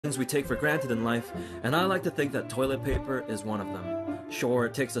Things we take for granted in life, and I like to think that toilet paper is one of them. Sure,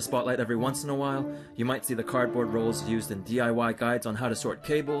 it takes the spotlight every once in a while. You might see the cardboard rolls used in DIY guides on how to sort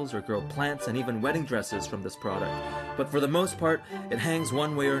cables or grow plants and even wedding dresses from this product. But for the most part, it hangs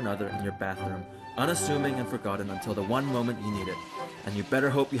one way or another in your bathroom, unassuming and forgotten until the one moment you need it. And you better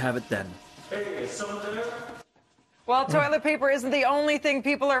hope you have it then. Hey, is someone there? Well, toilet paper isn't the only thing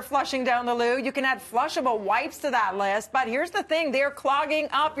people are flushing down the loo. You can add flushable wipes to that list. But here's the thing, they're clogging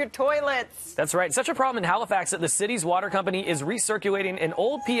up your toilets. That's right. Such a problem in Halifax that the city's water company is recirculating an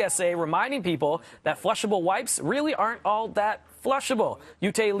old PSA reminding people that flushable wipes really aren't all that flushable.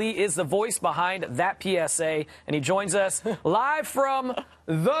 Yute Lee is the voice behind that PSA, and he joins us live from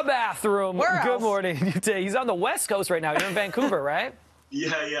the bathroom. Where Good else? morning, Yute. He's on the West Coast right now. You're in Vancouver, right?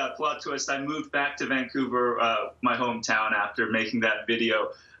 Yeah, plot twist. I moved back to Vancouver, my hometown, after making that video.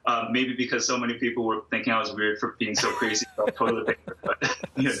 Maybe because so many people were thinking I was weird for being so crazy about toilet paper. But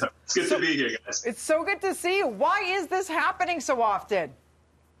it's good to be here, guys. It's so good to see you. Why is this happening so often?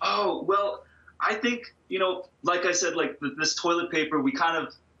 Oh, well, I think, like I said, like this toilet paper, we kind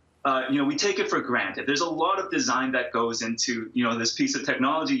of, we take it for granted. There's a lot of design that goes into, this piece of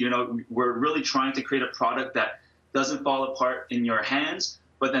technology. We're really trying to create a product that doesn't fall apart in your hands,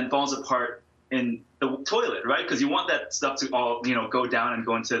 but then falls apart in the toilet, right? Because you want that stuff to all, go down and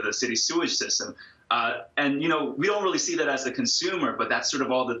go into the city sewage system. And we don't really see that as a consumer, but that's sort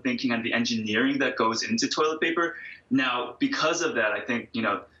of all the thinking and the engineering that goes into toilet paper. Now, because of that, I think,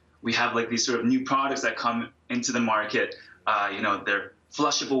 we have like these sort of new products that come into the market. They're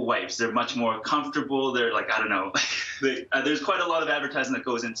flushable wipes. They're much more comfortable. They're like, I don't know, there's quite a lot of advertising that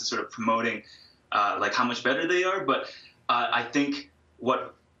goes into sort of promoting like how much better they are. But I think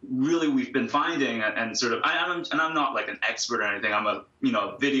what really we've been finding and sort of, I'm not like an expert or anything. I'm a,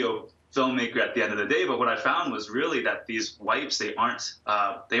 video filmmaker at the end of the day. But what I found was really that these wipes, they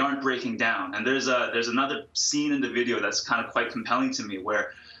aren't breaking down. And there's another scene in the video that's kind of quite compelling to me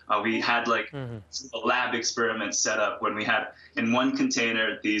where we had like a lab experiment set up when we had in one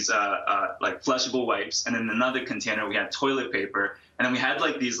container these like flushable wipes, and in another container we had toilet paper, and then we had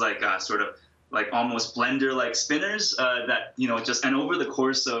like these like sort of like almost blender-like spinners that, just, and over the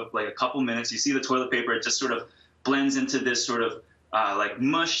course of like a couple minutes, you see the toilet paper, it just sort of blends into this sort of like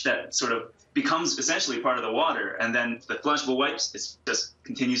mush that sort of becomes essentially part of the water. And then the flushable wipes, it just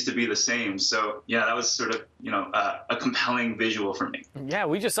continues to be the same. So yeah, that was sort of, a compelling visual for me. Yeah,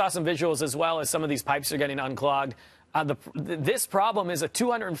 we just saw some visuals as well as some of these pipes are getting unclogged. This problem is a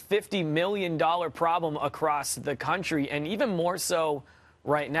 $250 million problem across the country, and even more so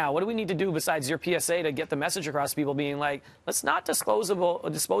right now. What do we need to do besides your PSA to get the message across to people being like, let's not dispose of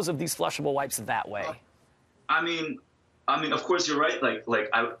these flushable wipes that way? I mean, of course, you're right.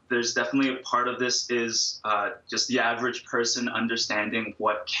 There's definitely a part of this is just the average person understanding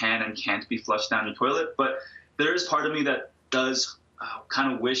what can and can't be flushed down your toilet. But there is part of me that does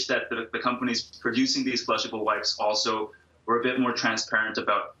kind of wish that the companies producing these flushable wipes also were a bit more transparent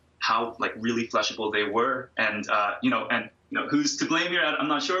about how like really flushable they were, and who's to blame here? I'm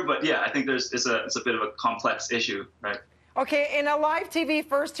not sure, but yeah, I think it's a bit of a complex issue, right? Okay, in a live TV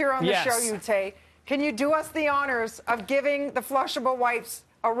first here on the show, Yute, can you do us the honors of giving the flushable wipes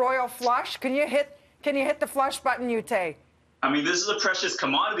a royal flush? Can you hit the flush button, Yute? I mean, this is a precious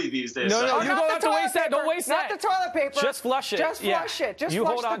commodity these days. No, so. you don't have to waste that. Don't waste that. Not the toilet paper. Just flush it. Just flush it. Just you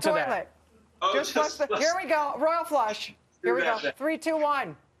flush hold the on to toilet. that. Oh, just flush the. Here we go. Royal flush. Here we go. 3, 2,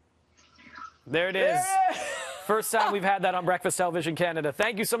 1. There it is. First time we've had that on Breakfast Television Canada.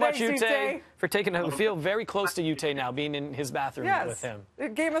 Thank you so much, Thanks, Yute, for taking a feel very close to Yute now, being in his bathroom with him.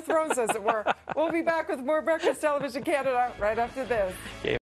 Game of Thrones, as it were. We'll be back with more Breakfast Television Canada right after this.